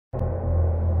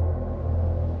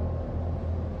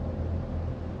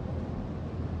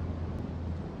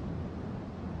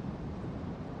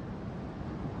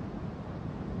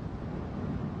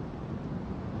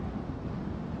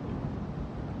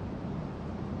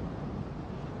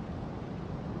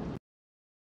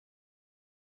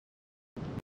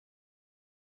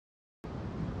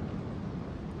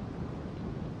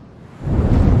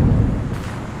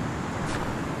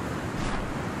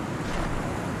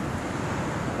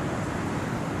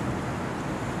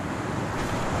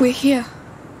We're here.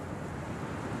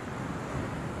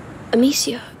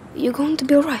 Amicia, you're going to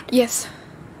be alright? Yes.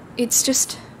 It's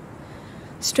just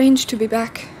strange to be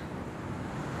back.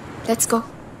 Let's go.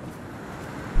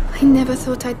 I never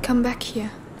thought I'd come back here.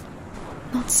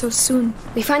 Not so soon.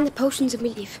 We find the potions and we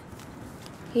leave.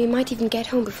 You might even get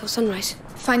home before sunrise.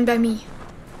 Fine by me.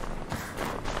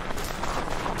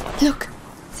 Look,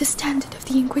 the standard of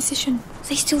the Inquisition. Are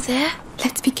they still there?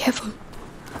 Let's be careful.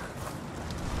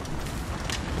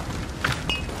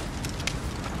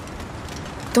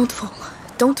 Don't fall.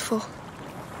 Don't fall.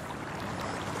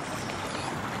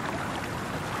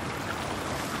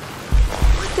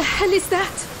 What the hell is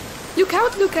that? Look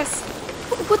out, Lucas!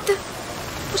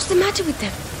 What's the matter with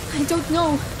them? I don't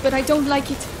know, but I don't like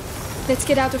it. Let's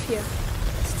get out of here.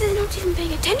 They're not even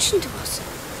paying attention to us.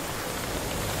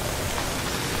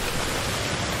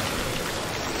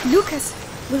 Lucas,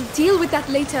 we'll deal with that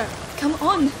later. Come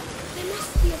on. There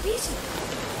must be a reason.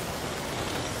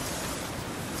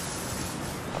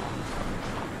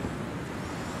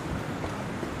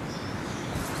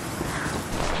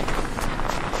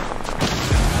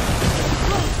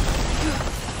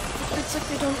 Looks like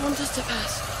they don't want us to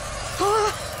pass.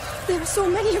 Oh, there are so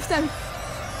many of them.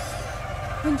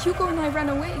 When Hugo and I ran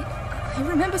away, I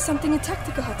remember something attacked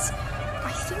the guards.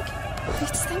 I think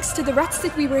it's thanks to the rats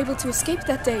that we were able to escape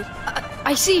that day.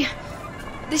 I see.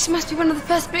 This must be one of the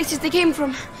first places they came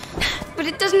from. But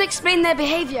it doesn't explain their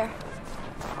behavior.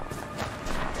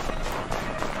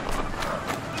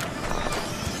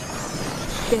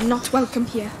 They're not welcome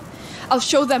here. I'll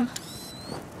show them.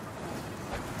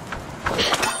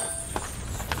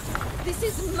 This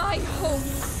is my home.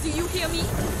 Do you hear me?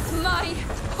 My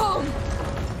home.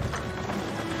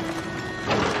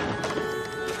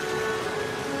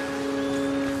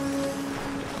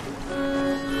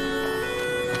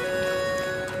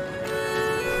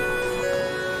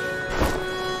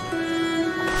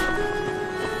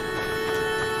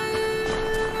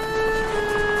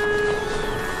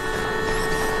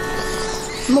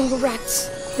 More rats.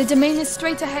 The domain is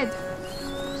straight ahead.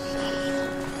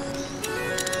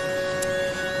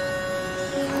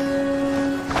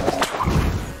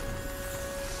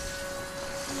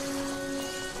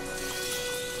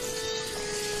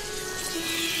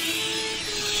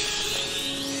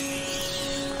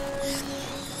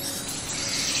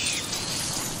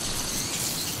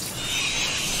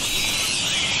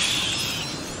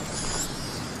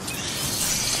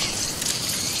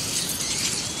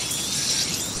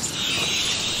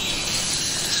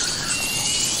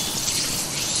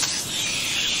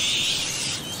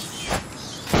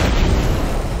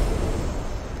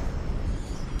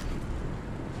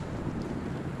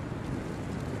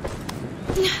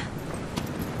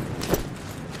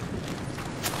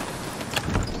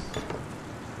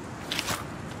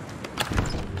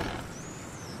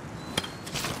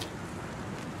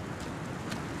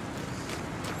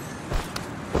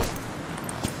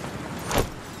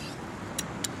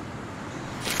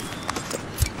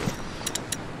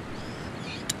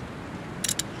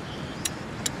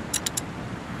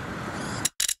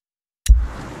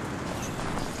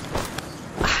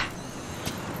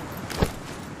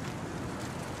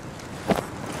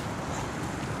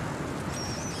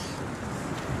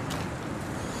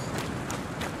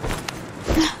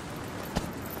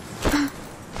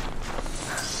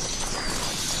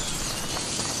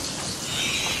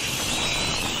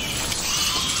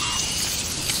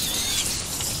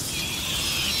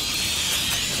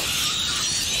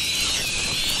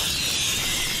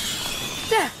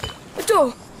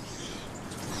 Door.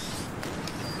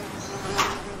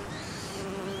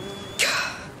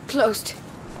 Closed.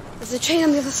 There's a chain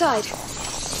on the other side.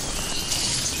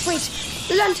 Wait,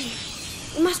 the lantern.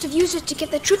 We must have used it to get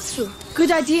the troops through.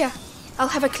 Good idea. I'll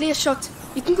have a clear shot.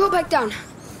 You can go back down.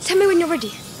 Tell me when you're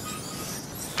ready.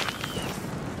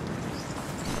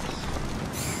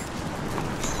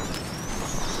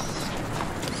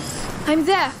 I'm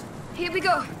there. Here we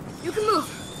go. You can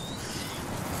move.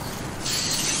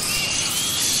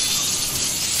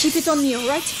 Keep it on me, all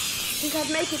right? Think I'd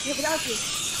make it here without you.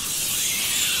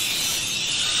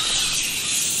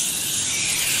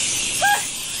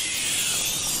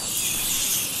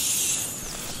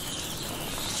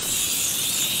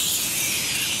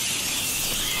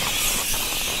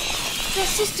 Their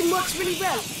system works really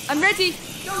well. I'm ready.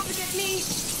 Don't forget me.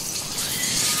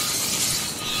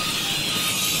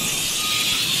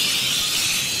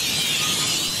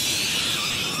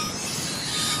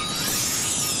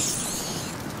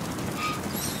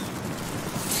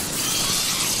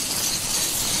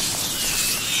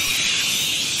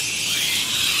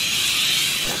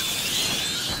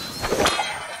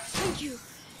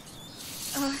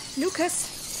 Lucas,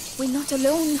 We're not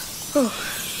alone. Oh.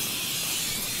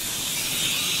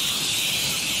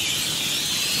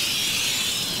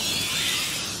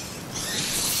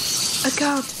 A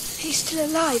guard. He's still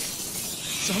alive.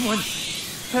 Someone,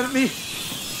 help me.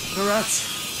 The rats.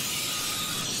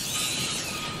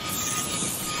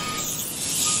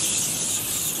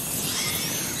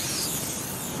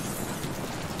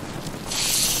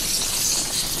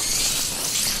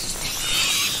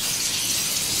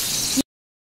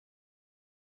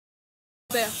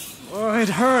 There. Oh, it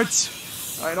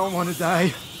hurts. I don't want to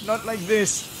die. Not like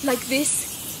this. Like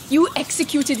this? You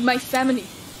executed my family.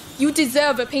 You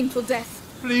deserve a painful death.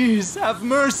 Please, have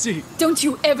mercy. Don't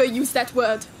you ever use that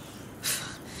word.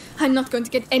 I'm not going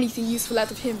to get anything useful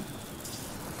out of him.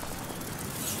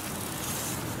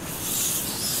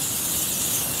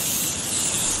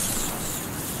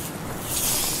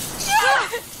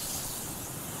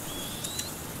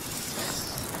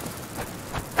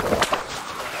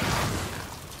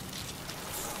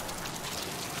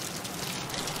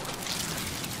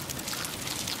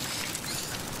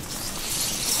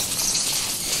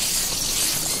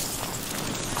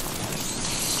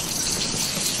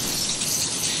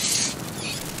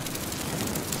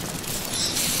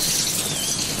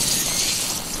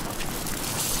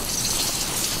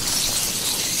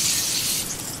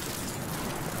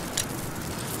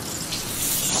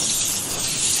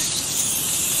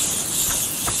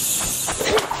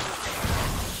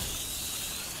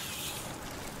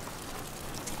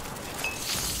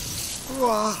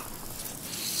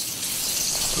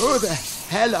 Who the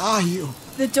hell are you?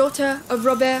 The daughter of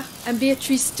Robert and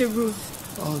Beatrice de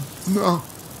Ruth. Oh, no.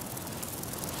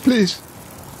 Please.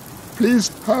 Please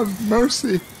have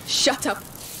mercy. Shut up.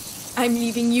 I'm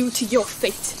leaving you to your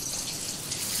fate.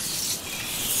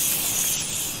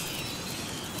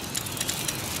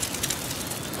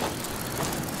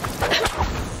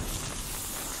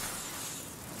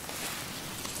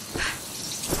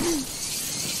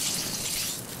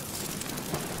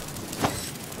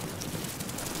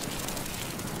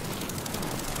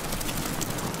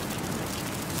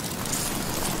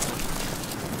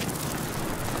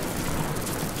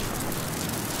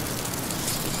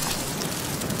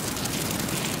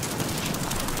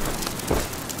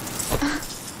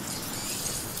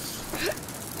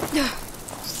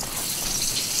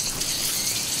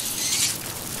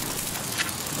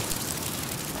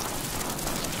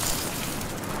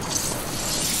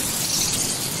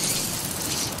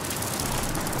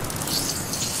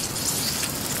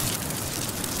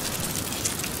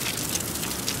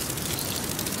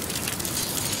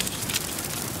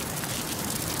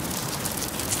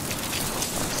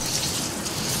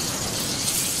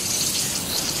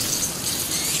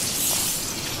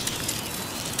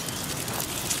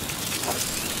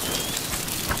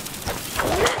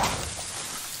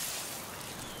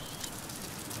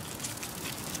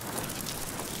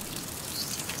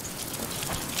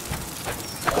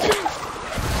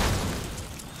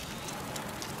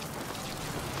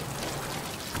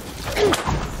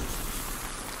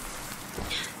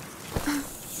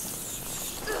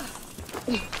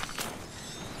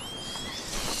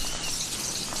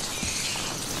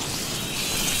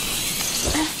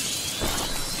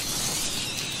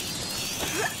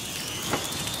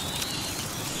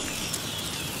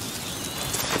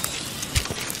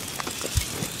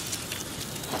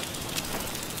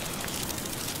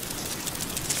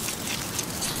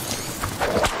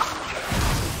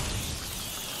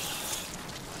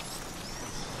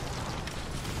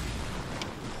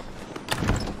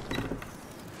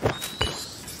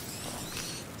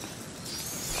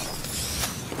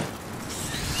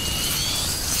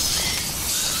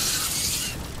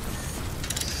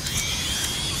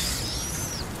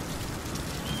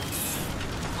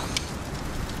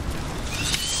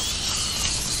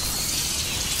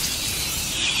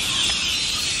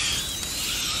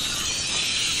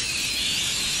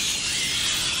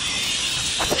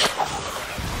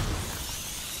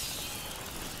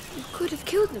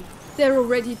 They're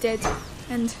already dead,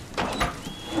 and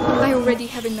I already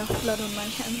have enough blood on my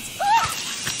hands.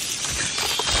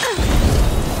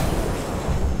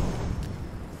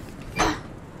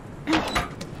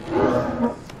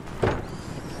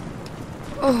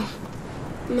 Oh,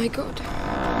 my God.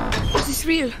 Is this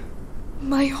real?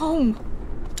 My home.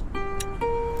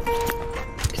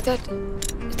 Is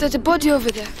that a body over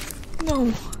there? No.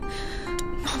 No,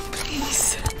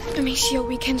 please. Amicia,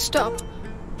 we can stop.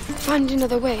 Find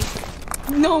another way.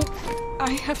 No,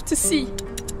 I have to see.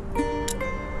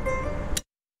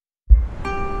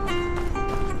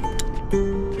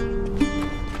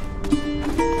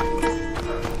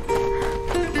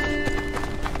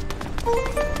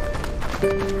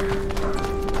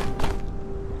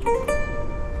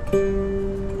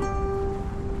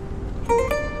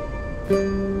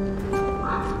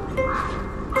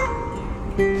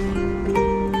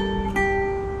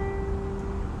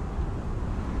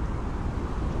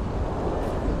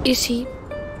 Is he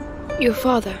your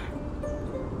father?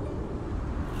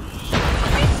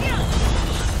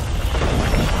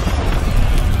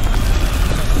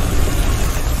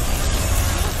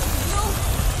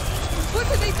 What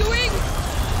are they doing?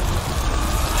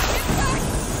 Get back!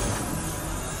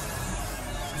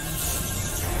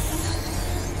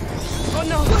 Oh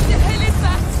no, what the hell is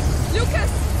that?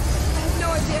 Lucas! I have no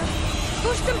idea.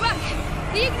 Push them back!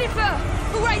 Ignifer!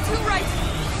 Who right?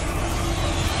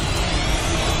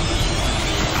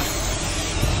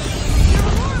 There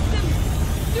are more of them!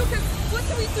 Lucas, what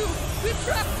do we do? We're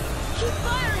trapped! Keep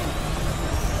firing!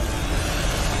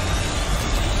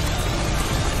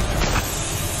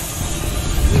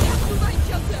 We have to find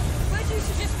shelter. Where do you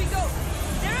suggest we go?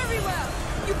 They're everywhere.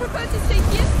 You prefer to stay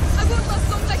here? I won't last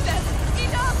long like that.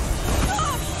 Enough!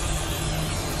 Stop!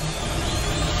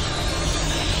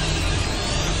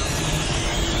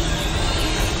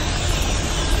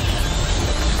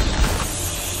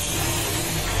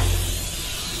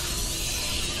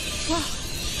 Wow.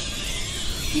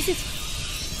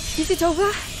 Is it over?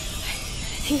 I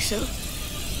think so.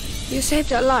 You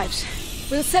saved our lives.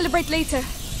 We'll celebrate later.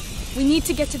 We need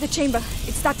to get to the chamber.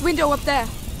 It's that window up there.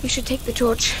 We should take the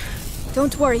torch.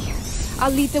 Don't worry.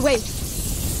 I'll lead the way.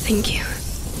 Thank you.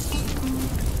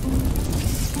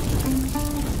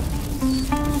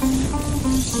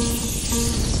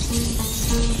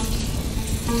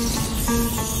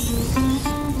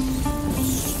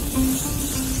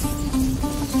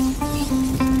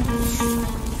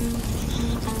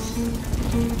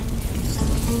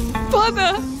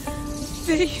 Father!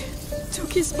 They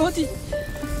took his body.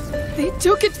 They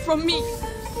took it from me.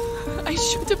 I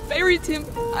should have buried him.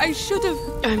 I should have.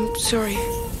 I'm sorry.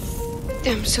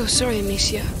 I'm so sorry,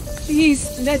 Amicia.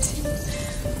 Please let him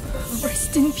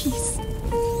rest in peace.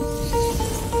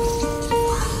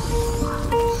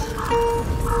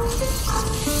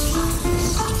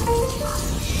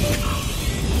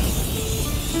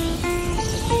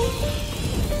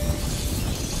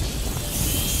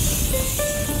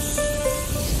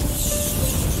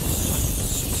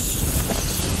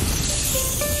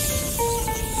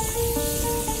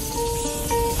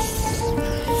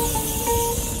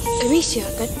 Amicia,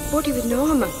 that body with no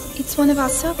armor. It's one of our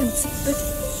servants, but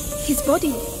his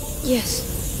body...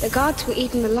 Yes, the guards were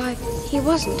eaten alive. He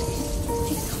wasn't.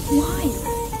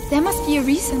 Why? There must be a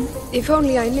reason. If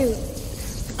only I knew.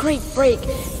 The Great Break,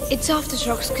 its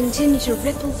aftershocks continue to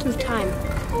ripple through time.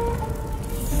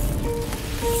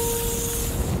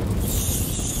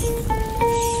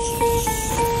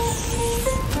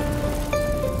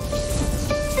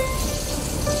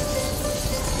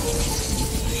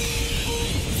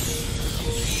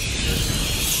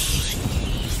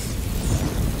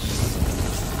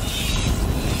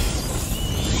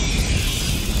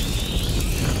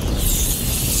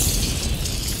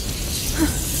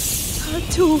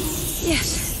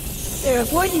 Yes, they're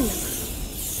avoiding them.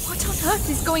 What on earth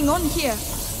is going on here?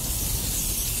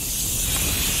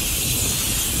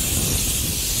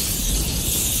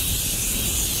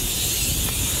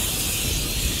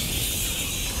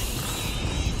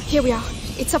 Here we are.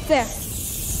 It's up there.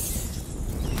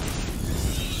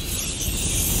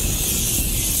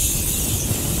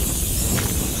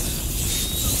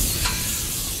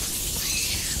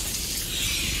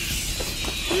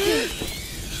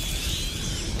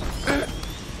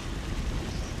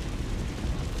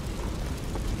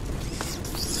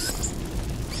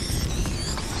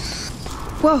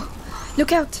 Whoa,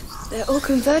 look out. They're all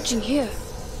converging here.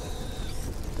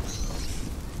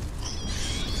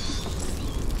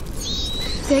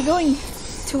 They're going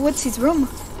towards his room.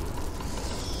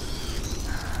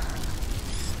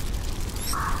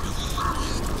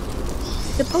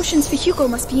 The potions for Hugo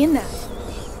must be in there.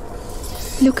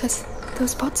 Lucas,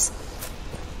 those pots?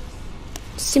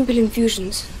 Simple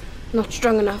infusions. Not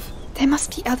strong enough. There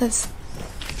must be others.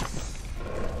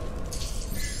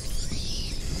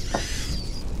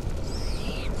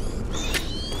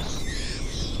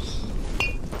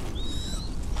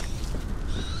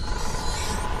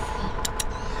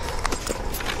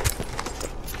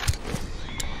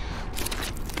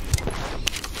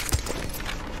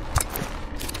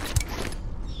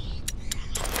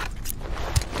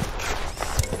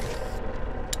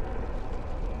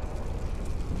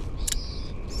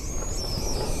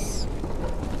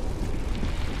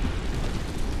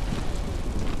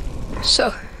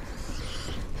 So,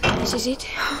 this is it?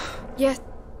 Yes.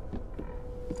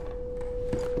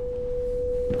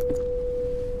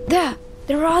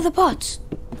 There are other pots.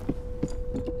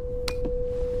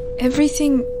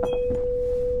 Everything's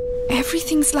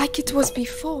like it was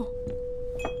before.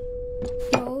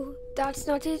 No, that's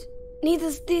not it.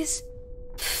 Neither's this.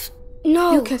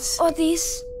 No. Lucas. Or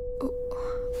this.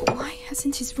 Why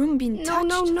hasn't his room been touched?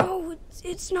 No,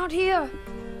 it's not here.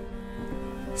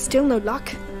 Still no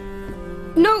luck?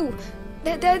 No,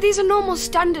 these are normal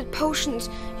standard potions.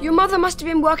 Your mother must have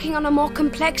been working on a more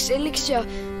complex elixir.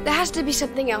 There has to be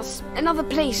something else. Another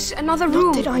place, another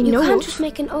room. Not that I know You can't of. just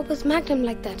make an opus magnum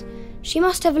like that. She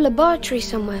must have a laboratory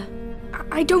somewhere.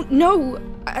 I don't know.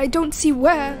 I don't see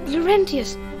where.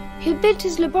 Laurentius, he built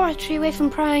his laboratory away from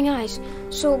prying eyes.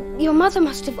 So your mother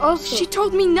must have also... She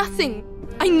told me nothing.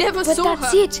 I never But saw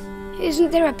that's her. it.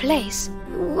 Isn't there a place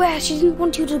where she didn't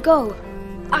want you to go?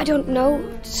 I don't know.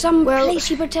 Some place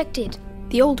she protected.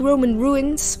 The old Roman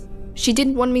ruins. She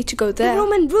didn't want me to go there. The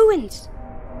Roman ruins.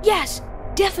 Yes,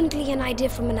 definitely an idea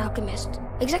from an alchemist.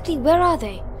 Exactly where are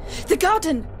they? The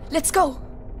garden! Let's go!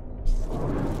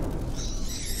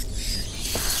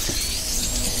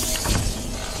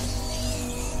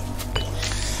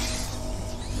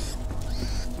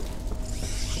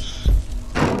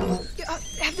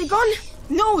 Have they gone?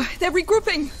 No, they're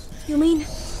regrouping. You mean?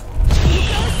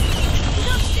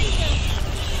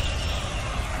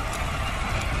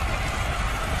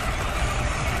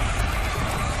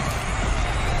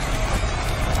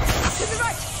 To the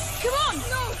right! Come on!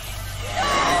 No!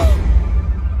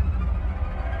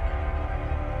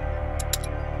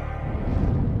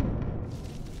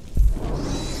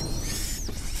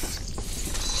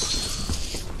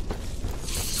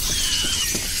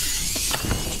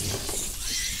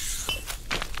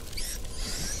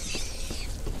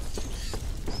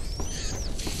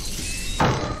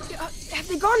 Have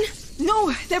they gone?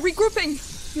 No, they're regrouping.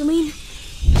 You mean?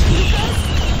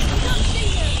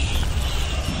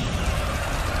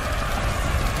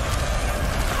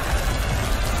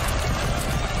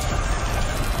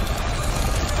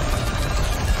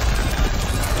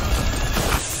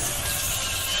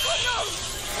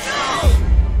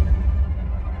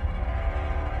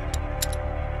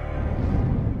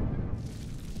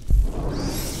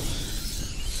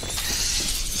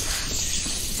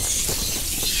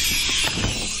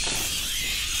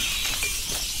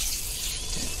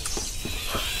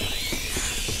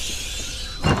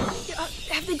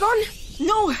 Have they gone?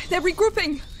 No, they're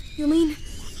regrouping. You mean? To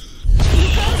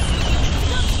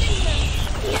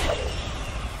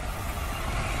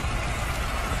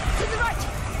the right!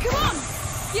 Come on!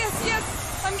 Yes,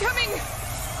 I'm coming!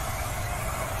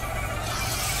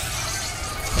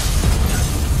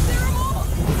 There are more!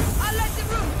 I'll light the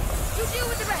room. You deal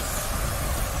with the rest.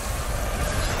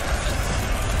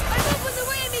 I'm open the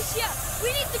way, Amicia! We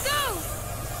need to go!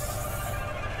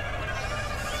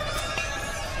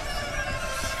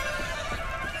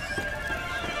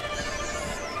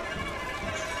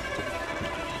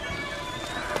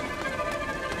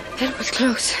 That was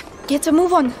close. Get a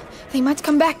move on. They might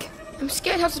come back. I'm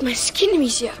scared out of my skin,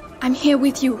 Amicia. I'm here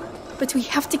with you, but we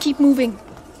have to keep moving.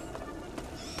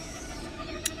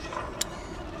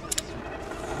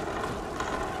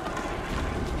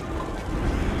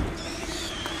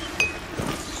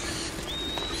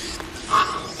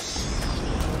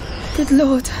 Good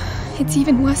Lord, it's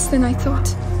even worse than I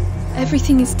thought.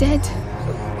 Everything is dead.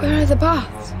 Where are the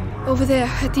baths? Over there,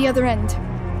 at the other end.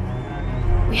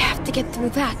 We have to get through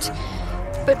that.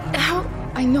 But how?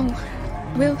 I know.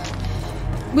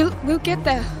 We'll get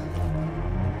there.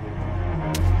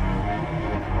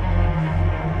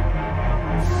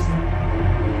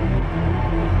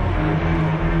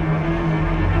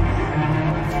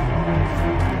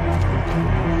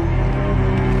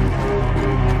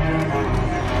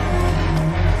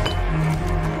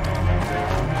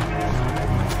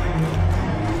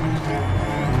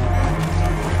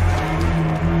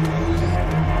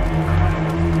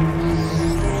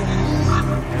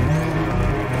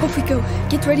 Off we go.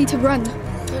 Get ready to run.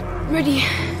 Ready.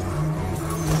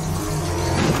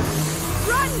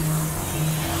 Run!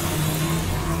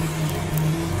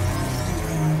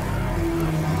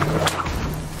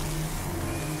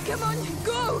 Come on,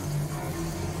 go!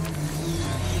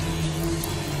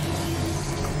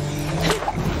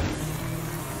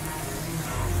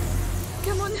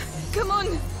 Come on!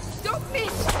 Don't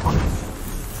miss!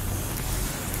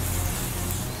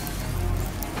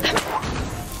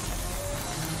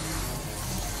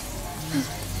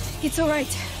 It's all right.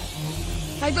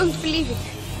 I don't believe it.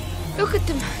 Look at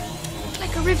them.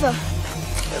 Like a river.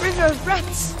 A river of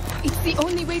rats. It's the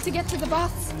only way to get to the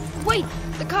baths. Wait,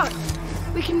 the cart.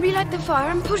 We can relight the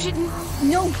fire and push it in.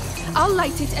 No, I'll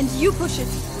light it and you push it.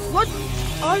 What?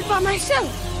 All by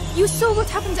myself? You saw what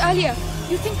happened earlier.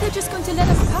 You think they're just going to let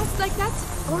us pass like that?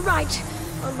 All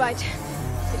right.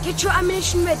 Get your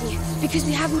ammunition ready, because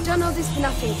we haven't done all this for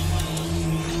nothing.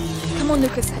 Come on,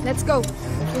 Lucas, let's go.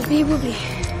 Wobbly wobbly.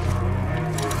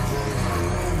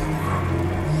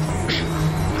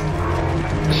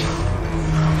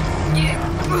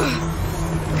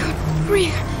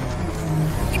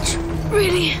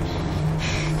 really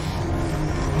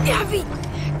heavy.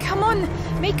 Come on,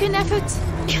 make an effort.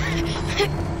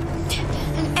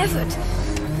 An effort?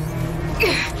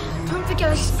 Don't forget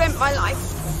I spent my life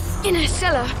in a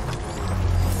cellar.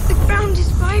 The ground is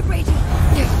vibrating.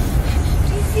 Do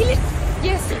you feel it?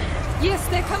 Yes,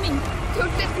 they're coming.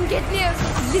 Don't let them get near.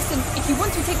 Listen, if you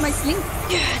want to take my sling...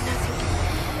 Nothing.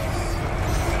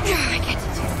 I get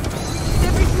it.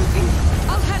 They're regrouping.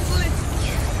 I'll handle it.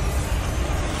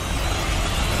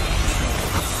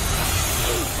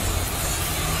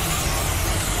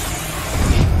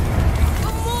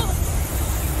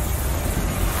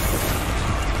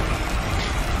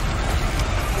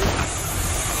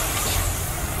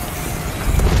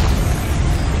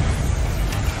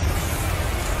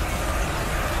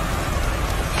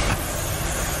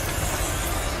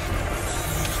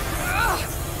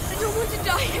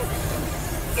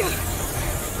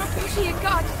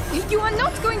 You are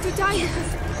not going to die.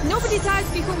 Nobody dies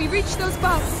before we reach those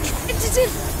bars. It's as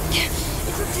if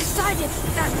it was decided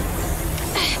that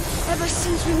ever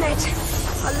since we met,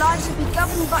 our lives will be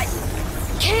governed by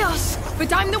chaos.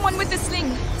 But I'm the one with the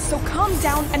sling, so calm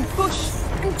down and push.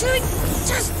 I'm doing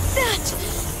just that.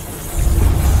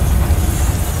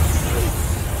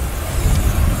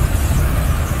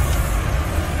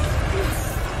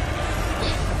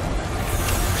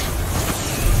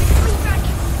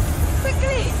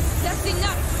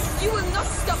 You will not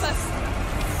stop us.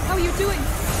 How are you doing?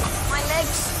 My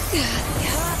legs. They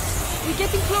hurt. We're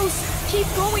getting close. Keep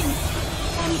going.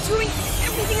 I'm doing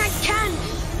everything I can.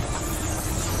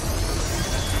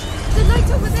 The light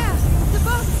over there. The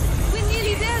bus. We're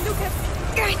nearly there, Lucas.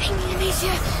 I think, Amicia,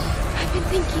 I've been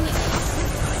thinking.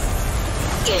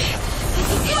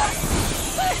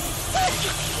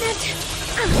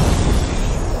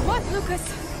 What, Lucas?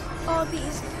 All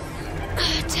these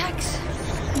attacks.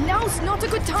 Now's not a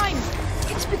good time.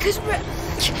 It's because we're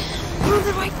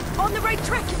on the right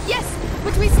track. Yes,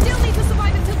 but we still need to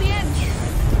survive until the end.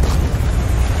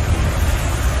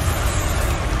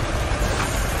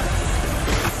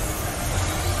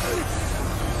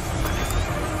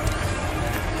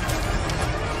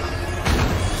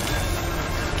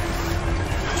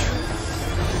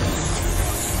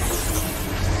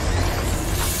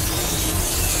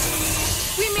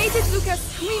 We made it, Lucas.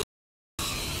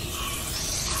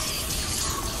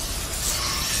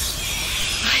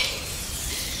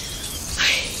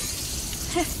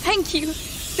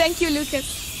 Thank you,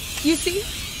 Lucas. You see,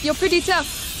 you're pretty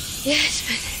tough. Yes,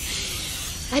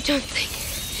 but I don't think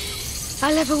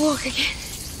I'll ever walk again.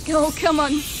 Oh, come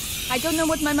on. I don't know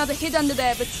what my mother hid under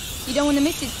there, but you don't want to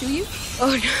miss it, do you?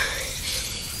 Oh, no.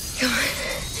 Come on.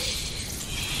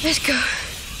 Let's go.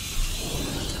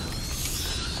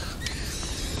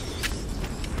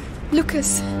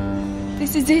 Lucas,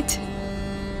 this is it.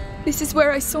 This is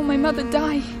where I saw my mother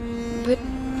die. But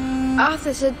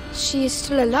Arthur said she is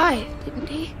still alive, didn't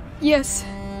he? Yes.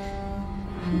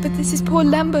 But this is poor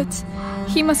Lambert.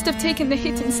 He must have taken the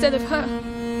hit instead of her.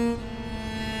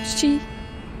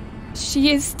 She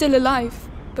is still alive,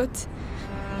 but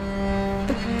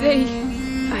they...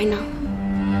 I know.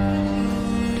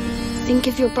 Think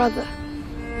of your brother.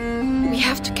 We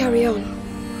have to carry on.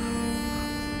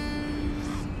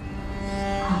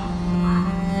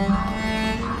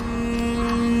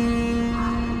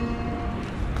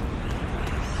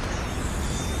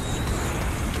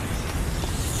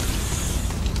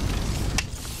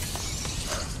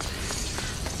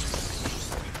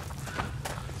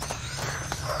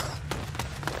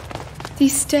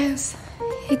 These stairs,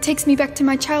 it takes me back to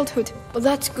my childhood. Well,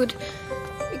 that's good,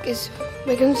 because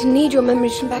we're going to need your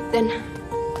memories from back then.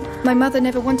 My mother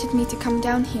never wanted me to come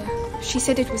down here. She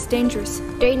said it was dangerous.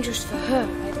 Dangerous for her,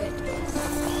 I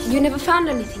bet. You never found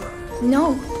anything?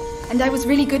 No, and I was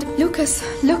really good. Lucas,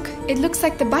 look, it looks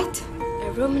like the bite.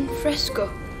 A Roman fresco.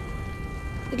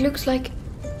 It looks like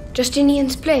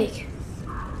Justinian's plague.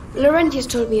 Laurentius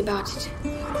told me about it.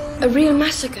 A real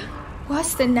massacre.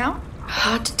 Worse than now?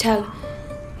 Hard to tell.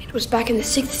 It was back in the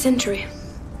 6th century.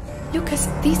 Lucas,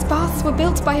 these baths were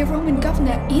built by a Roman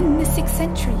governor in the 6th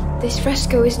century. This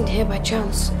fresco isn't here by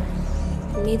chance.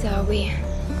 Neither are we.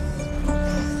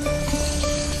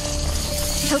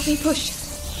 Help me push.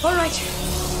 All right.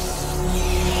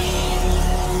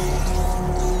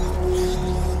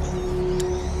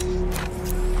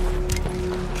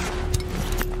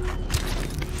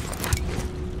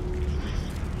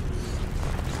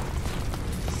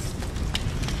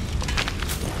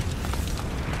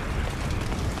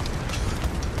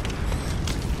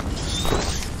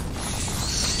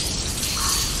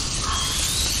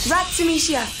 Rats,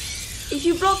 Amicia. If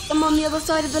you block them on the other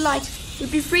side of the light, we'll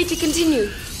be free to continue.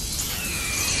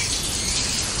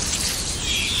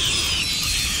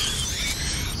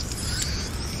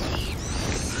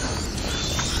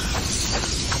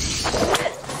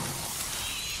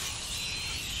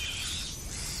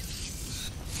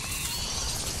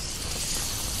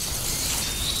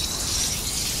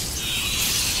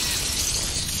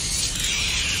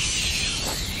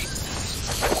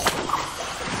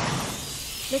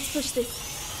 Let's push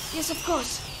this. Yes, of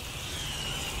course.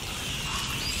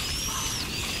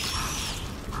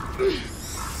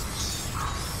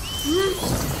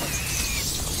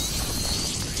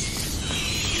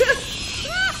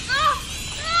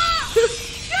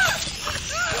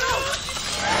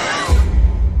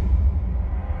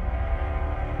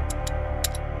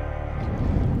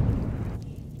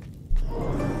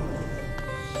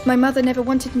 My mother never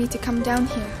wanted me to come down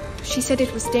here. She said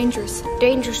it was dangerous.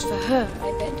 Dangerous for her,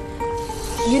 I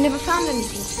bet. You never found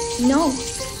anything? No,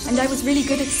 and I was really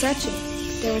good at searching.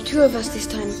 There are 2 of us this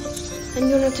time, and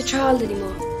you're not a child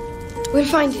anymore. We'll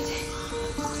find it.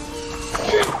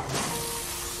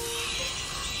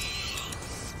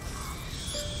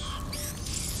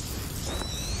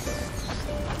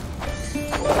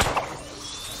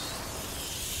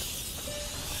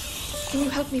 Can you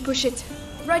help me push it?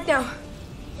 Right now.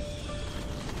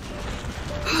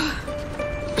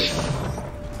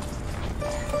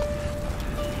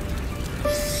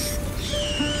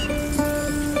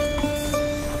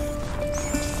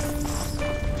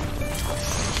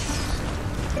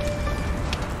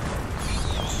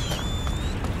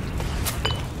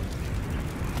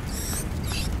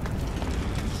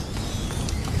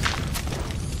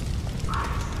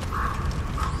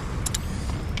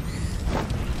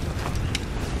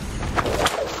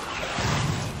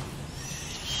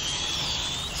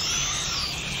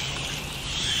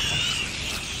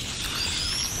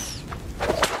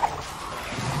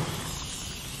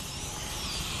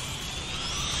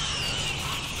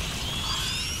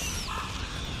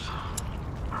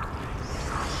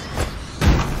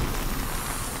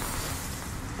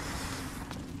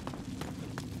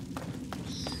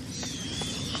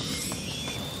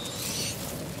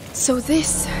 So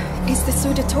this is the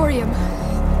Sudatorium.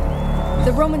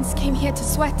 The Romans came here to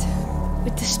sweat.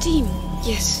 With the steam,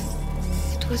 yes.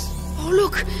 It was... Oh,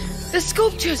 look! The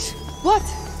sculptures! What?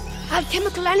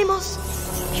 Alchemical animals,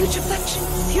 putrefaction,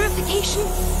 purification,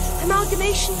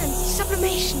 amalgamation, and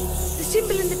sublimation. The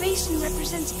symbol in the basin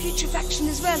represents putrefaction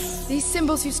as well. These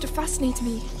symbols used to fascinate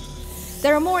me.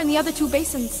 There are more in the other 2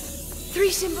 basins. 3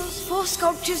 symbols, 4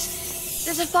 sculptures.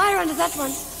 There's a fire under that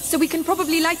one. So we can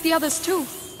probably light the others too.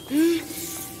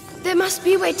 There must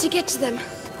be a way to get to them.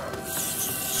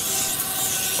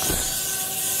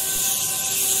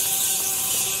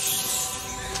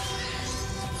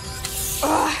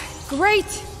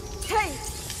 Great! Hey,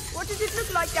 what does it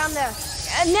look like down there?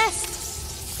 A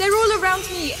nest! They're all around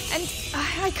me, and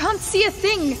I can't see a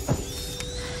thing.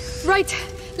 Right,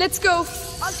 let's go.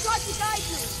 I'll try to guide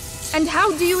you. And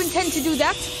how do you intend to do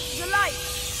that? The light.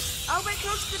 I'll wait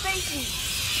close to the basin.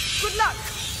 Good luck.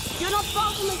 You're not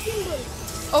far from the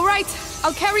symbol. All right,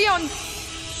 I'll carry on.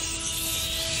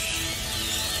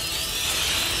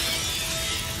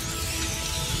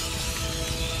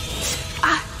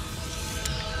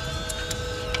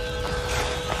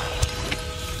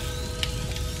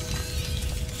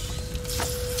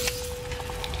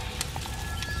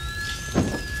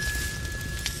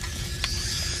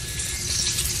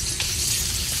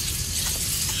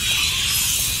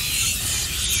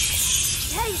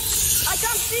 Hey, I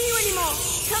can't see you anymore.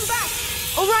 Come back.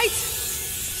 All right.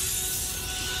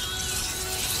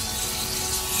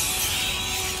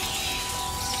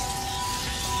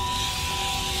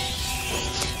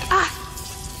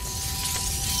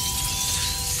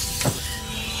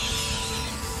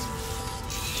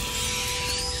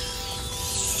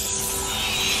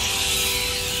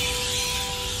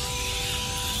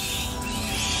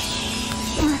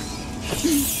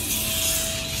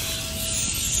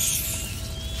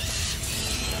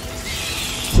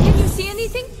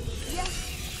 Anything? Yes.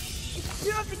 It's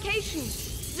purification.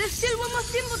 There's still one more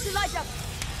symbol to light up.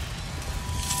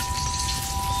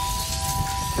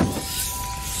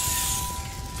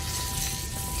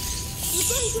 You're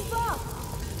going too far.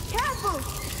 Careful.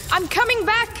 I'm coming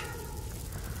back.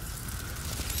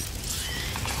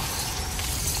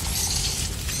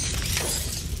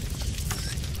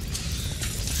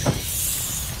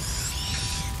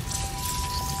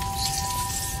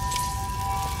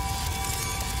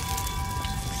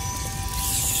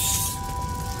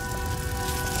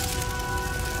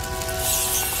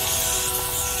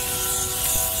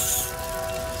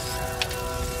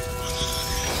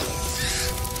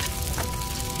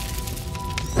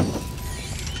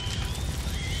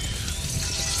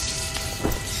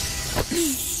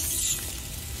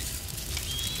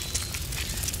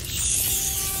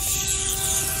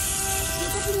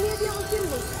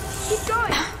 Keep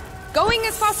going. Going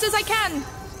as fast as I can.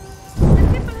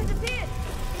 The symbol has appeared.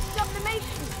 It's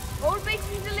sublimation. All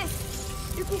basins are lit.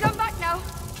 You can come back now.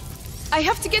 I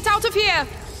have to get out of here.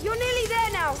 You're nearly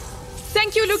there now.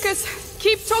 Thank you, Lucas.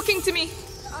 keep talking to me.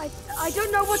 I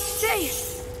don't know what to say.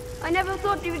 I never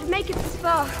thought we would make it this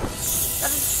far.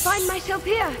 That I'd find myself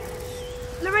here.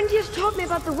 Laurentius taught me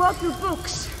about the world through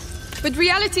books. But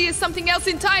reality is something else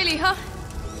entirely, huh?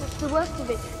 That's the worst of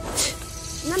it.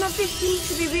 None of this seems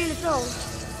to be real at all.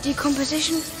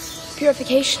 Decomposition,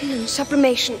 purification, and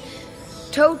sublimation.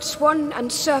 Toad, swan,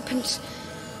 and serpent.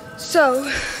 So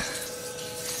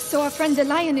our friend the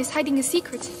lion is hiding a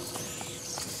secret.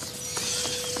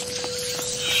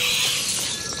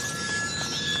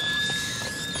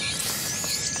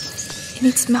 In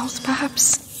its mouth,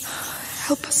 perhaps.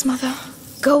 Help us, Mother.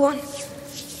 Go on.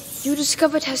 You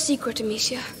discovered her secret,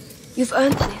 Amicia. You've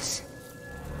earned this.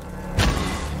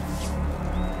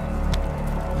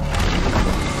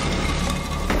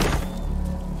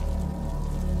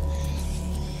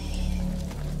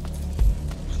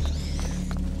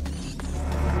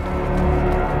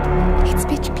 It's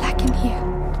pitch black in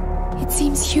here. It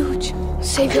seems huge.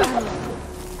 Save your ammo.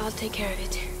 I'll take care of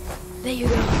it. There you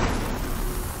go.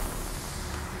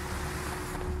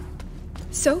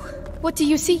 So, what do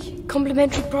you see?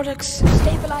 Complementary products,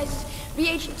 stabilizers,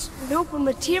 reagents, noble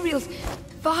materials,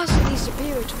 vastly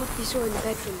superior to what we saw in the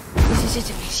bedroom. This is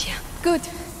it, Amicia. Good.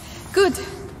 Good.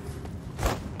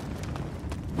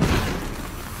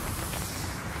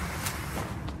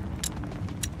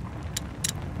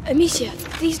 Amicia,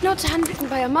 these notes are handwritten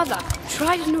by her mother.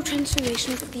 Tried a new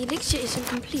transformation, but the elixir is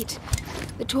incomplete.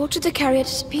 The torch of the carrier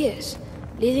disappears,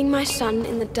 leaving my son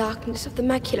in the darkness of the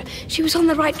macula. She was on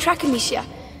the right track, Amicia.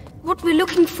 What we're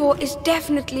looking for is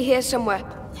definitely here somewhere.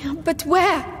 Yeah, but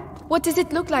where? What does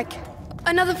it look like?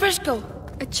 Another fresco.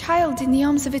 A child in the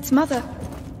arms of its mother.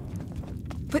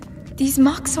 But these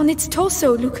marks on its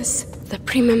torso, Lucas. The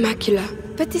prima macula.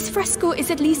 But this fresco is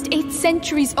at least 8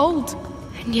 centuries old.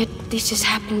 And yet this has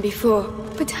happened before.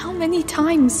 But how many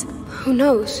times? Who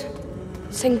knows?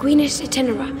 Sanguinis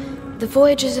itinera. The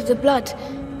voyages of the blood.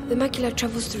 The macula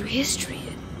travels through history.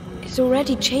 It's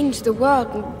already changed the world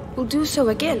and will do so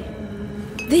again.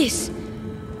 This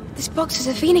box has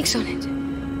a phoenix on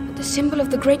it. The symbol of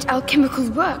the great alchemical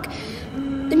work.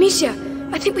 Amicia,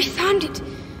 I think we found it.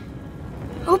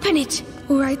 Open it.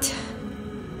 All right.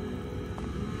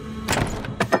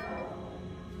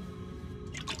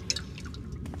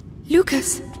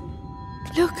 Lucas,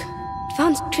 look.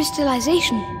 Advanced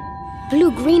crystallization.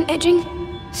 Blue-green edging.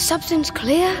 Substance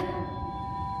clear.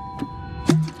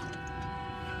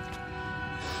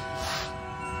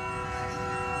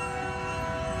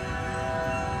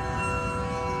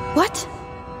 What?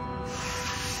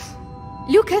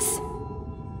 Lucas?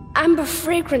 Amber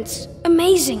fragrance.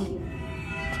 Amazing.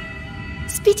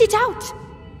 Spit it out.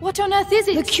 What on earth is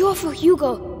it? The cure for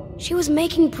Hugo. She was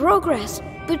making progress,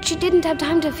 but she didn't have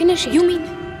time to finish it. You mean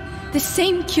the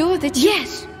same cure that you...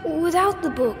 Yes, without the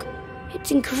book.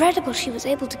 It's incredible she was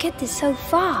able to get this so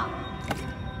far.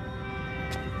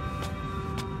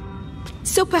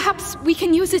 So perhaps we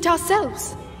can use it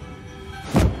ourselves.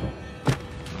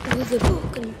 With the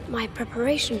book and my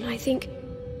preparation, I think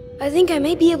I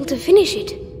may be able to finish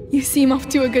it. You seem off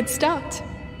to a good start,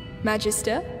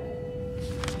 Magister.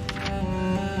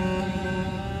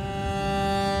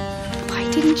 Why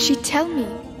didn't she tell me?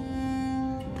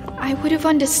 I would have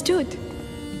understood.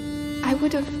 I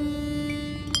would have...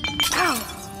 Ow!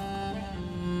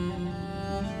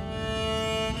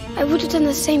 I would have done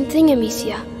the same thing,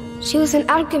 Amicia. She was an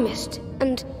alchemist,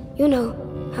 and, you know,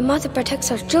 her mother protects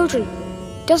her children,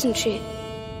 doesn't she?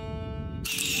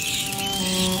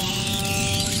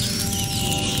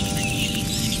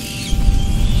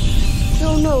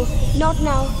 No, not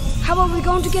now. How are we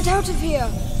going to get out of here?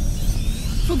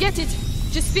 Forget it.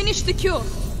 Just finish the cure.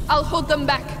 I'll hold them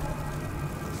back.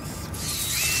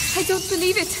 I don't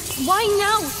believe it. Why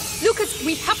now? Lucas,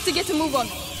 we have to get a move on.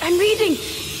 I'm reading.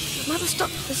 Your mother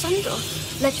stopped at the sun door.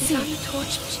 Let you down the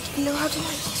torch, but she didn't know how to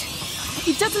light it.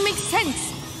 It doesn't make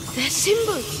sense. They're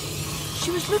symbols.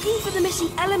 She was looking for the missing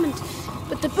element,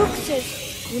 but the book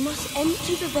says you must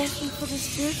empty the vessel for the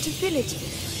spirit to fill it.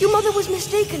 Your mother was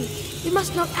mistaken. We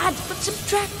must not add, but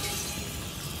subtract.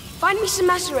 Find me some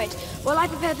macerate while I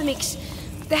prepare the mix.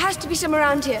 There has to be some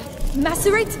around here.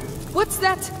 Macerate? What's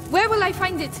that? Where will I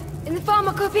find it? In the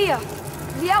pharmacopoeia.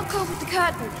 The alcove with the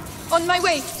curtain. On my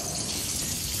way.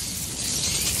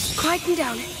 Quieten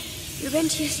down.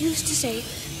 Laurentius used to say,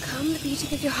 calm the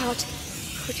beating of your heart,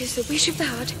 for it is the wish of the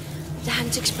heart that the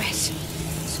hands express.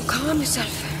 So calm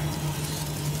yourself.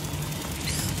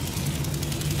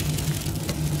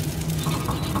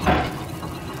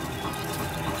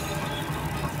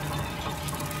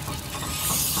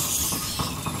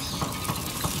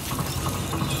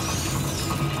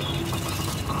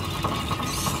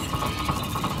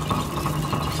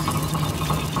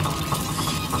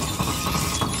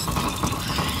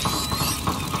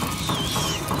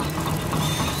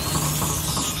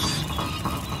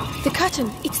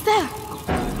 curtain. It's there.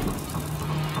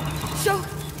 So,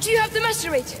 do you have the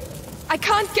macerate? I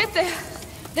can't get there.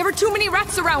 There are too many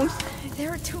rats around.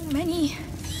 There are too many.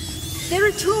 There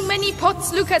are too many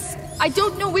pots, Lucas. I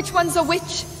don't know which ones are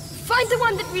which. Find the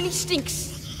one that really stinks.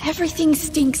 Everything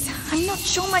stinks. I'm not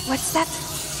sure what's that?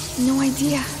 No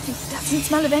idea. It doesn't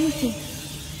smell of anything.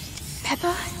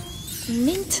 Pepper?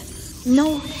 Mint?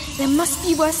 No, there must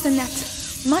be worse than that.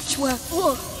 Much worse.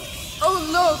 Oh, oh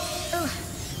Lord.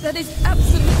 That is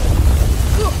absolute.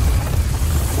 Oh.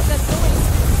 That noise.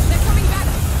 They're coming back.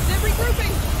 They're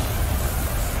regrouping.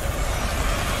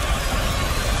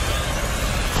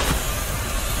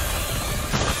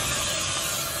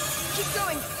 Keep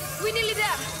going. We're nearly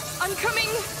there. I'm coming.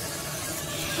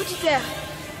 Put it there.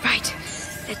 Right.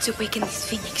 Let's awaken this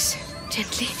phoenix.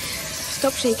 Gently.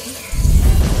 Stop shaking.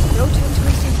 No turn to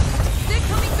wasting. They're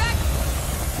coming back.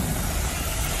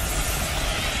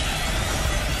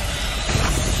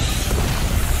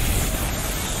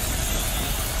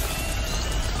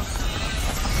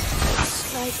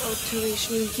 Slight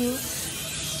alteration in you.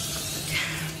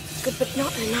 Good, but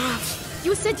not enough.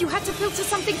 You said you had to filter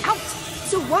something out.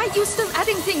 So why are you still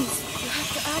adding things? You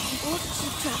have to add in order to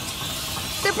subtract.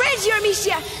 The brazier,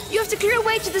 Amicia! You have to clear a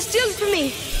way to the stills for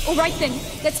me. All right then,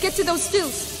 let's get to those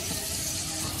stills.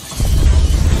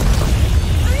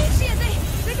 Amicia,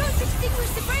 they're going to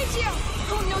extinguish the brazier.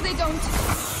 Oh no, they don't.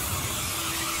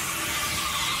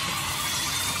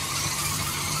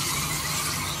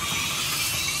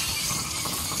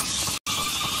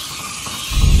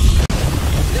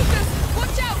 Lucas,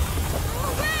 watch out!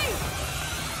 Oh, wait!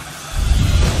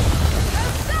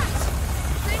 How's that?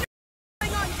 They know what's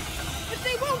going on, but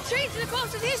they won't change the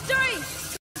course of history.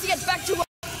 To get back to work.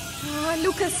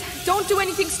 Lucas, don't do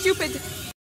anything stupid.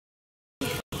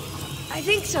 I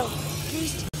think so. At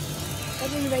least,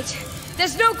 at any rate,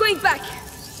 there's no going back.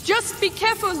 Just be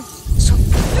careful. So,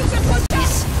 Lucas, watch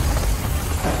this.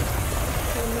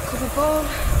 Then look at the ball.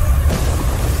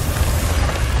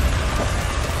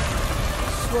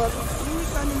 Swirl.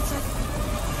 Run inside.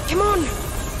 Come on.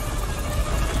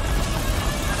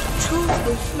 Truth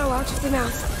will flow out of the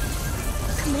mouth.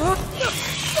 Come on.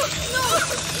 No.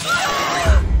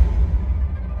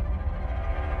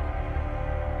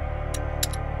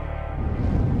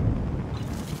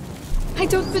 I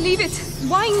don't believe it.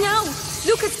 Why now?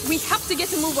 Lucas, we have to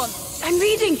get a move on. I'm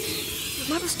reading. Your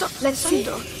mother stopped the sun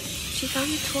door. She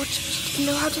found the torch, but she didn't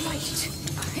know how to light it.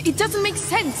 It doesn't make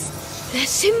sense. They're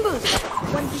symbols.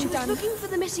 What have She you was done? looking for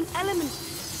the missing element,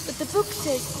 but the book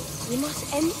says we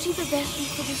must empty the vessel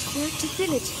for the spirit to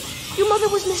fill it. Your mother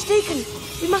was mistaken.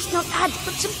 We must not add,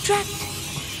 but subtract.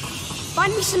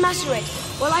 Find me some macerate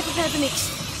while I prepare the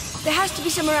mix. There has to be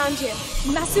some around here.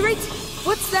 Macerate?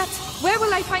 What's that? Where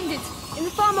will I find it? In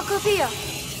the pharmacopoeia,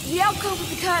 the alcove of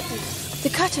the curtain. The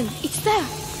curtain. It's there.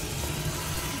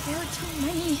 There are too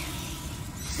many.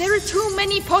 There are too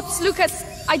many pots, Lucas.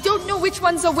 I don't know which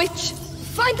ones are which.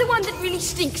 Find the one that really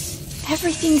stinks.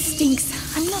 Everything stinks.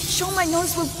 I'm not sure my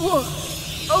nose will... Whoa.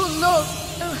 Oh, Lord.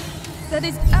 That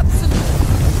is absolute...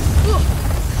 Ugh.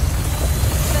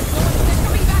 That noise. They're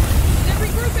coming back. They're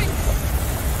regrouping.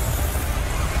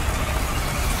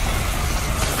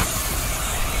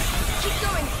 Keep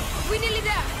going. We're nearly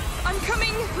there. I'm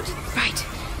coming. Put it right.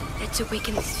 Let's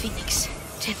awaken this phoenix.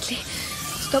 Gently.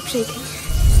 Stop shaking.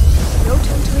 No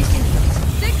time to waste any of it.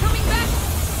 They're coming back.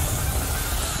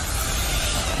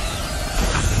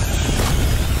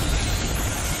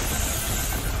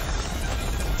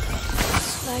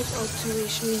 Slight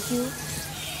alteration in you.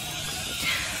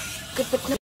 Good, but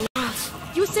not enough.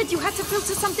 You said you had to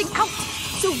filter something out.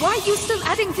 So why are you still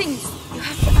adding things? You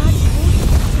have to add more.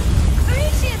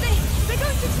 Alicia, they're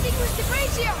going to extinguish the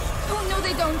brazier. Oh, no,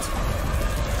 they don't.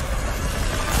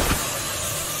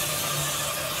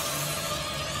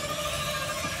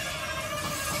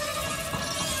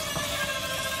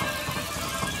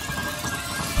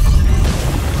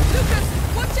 Lucas,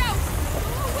 watch out!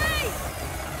 Oh, wait!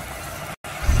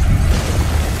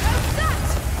 How's that?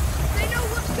 They know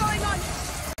what's going on,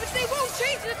 but they won't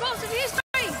change the course of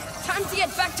history. Time to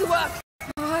get back to work.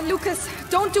 Lucas,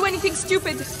 don't do anything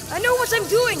stupid. I know what I'm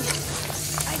doing.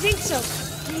 I think so.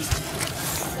 At least,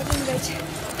 at any rate,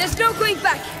 there's no going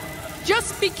back.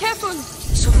 Just be careful.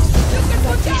 So, Lucas,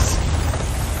 watch this.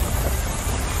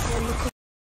 Then look.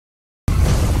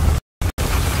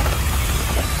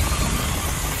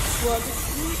 Swirl.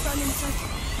 Run inside.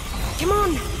 Come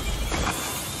on.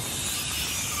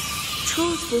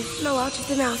 Truth will flow out of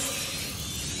the mouth.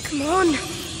 Come on.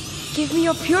 Give me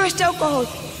your purest alcohol.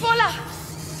 Voila!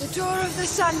 The door of the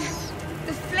sun.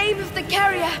 The flame of the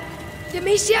carrier.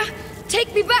 Demetia,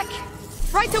 take me back.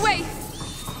 Right away.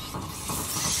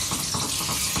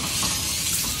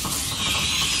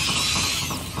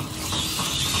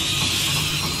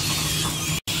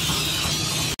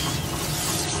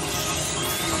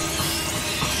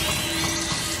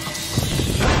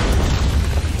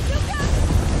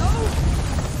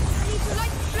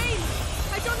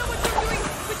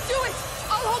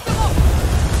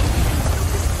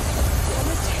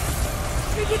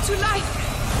 to life!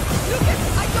 Lucas,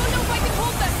 I don't know if I can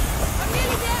hold them! I'm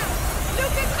nearly there!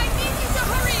 Lucas, I need you to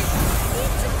hurry! I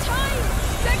need some time!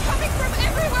 They're coming from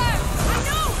everywhere! I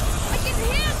know! I can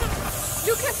hear them!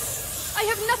 Lucas, I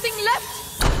have nothing left!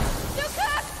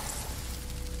 Lucas!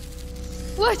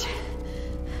 What?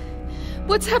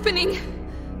 What's happening?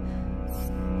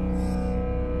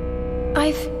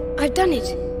 I've done it,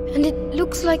 and it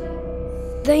looks like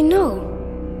they know.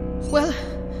 Well,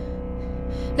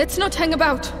 let's not hang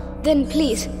about. Then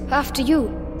please, after you.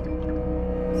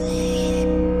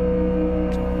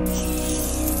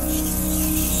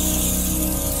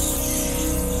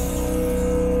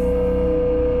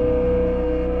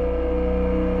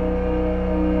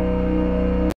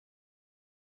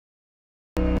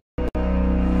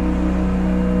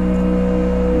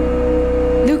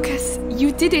 Lucas,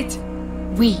 you did it.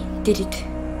 We did it.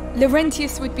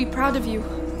 Laurentius would be proud of you.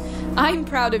 I'm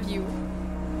proud of you.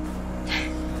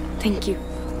 Thank you.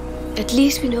 At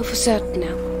least we know for certain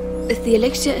now. If the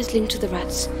elixir is linked to the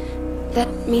rats, that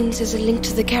means there's a link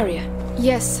to the carrier.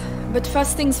 Yes, but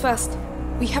first things first.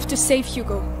 We have to save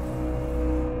Hugo.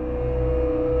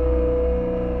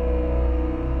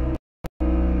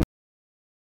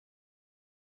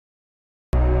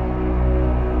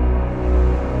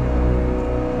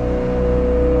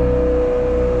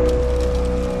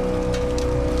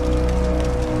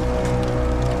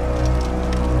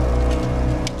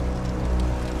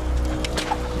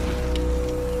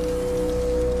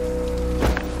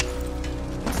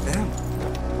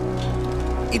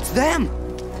 It's them!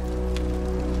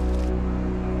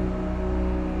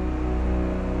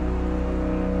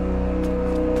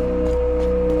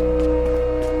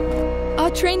 Our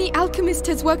trainee alchemist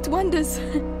has worked wonders.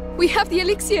 We have the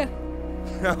elixir.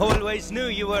 I always knew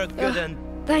you were a good one.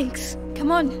 Thanks.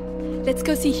 Come on, let's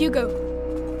go see Hugo.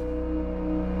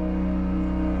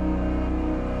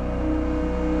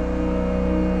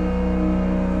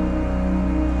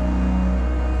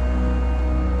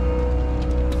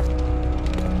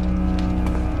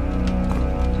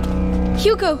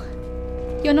 Hugo!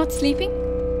 You're not sleeping?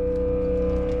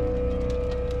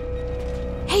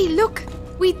 Hey, look!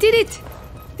 We did it!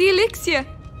 The elixir!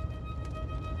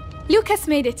 Lucas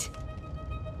made it.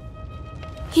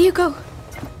 Here you go.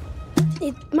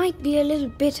 It might be a little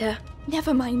bitter.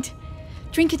 Never mind.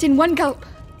 Drink it in one gulp.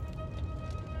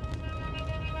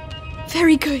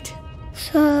 Very good.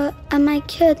 So, am I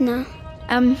cured now?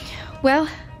 Well...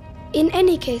 In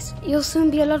any case, you'll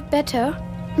soon be a lot better.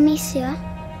 Amicia?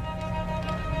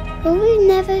 Will we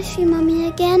never see Mummy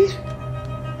again?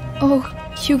 Oh,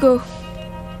 Hugo.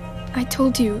 I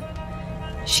told you.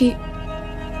 She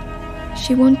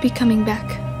won't be coming back.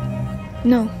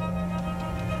 No.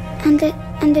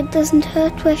 And it doesn't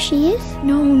hurt where she is?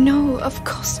 No, of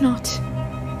course not.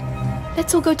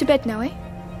 Let's all go to bed now, eh?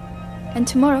 And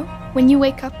tomorrow, when you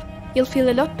wake up, you'll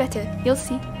feel a lot better. You'll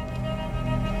see.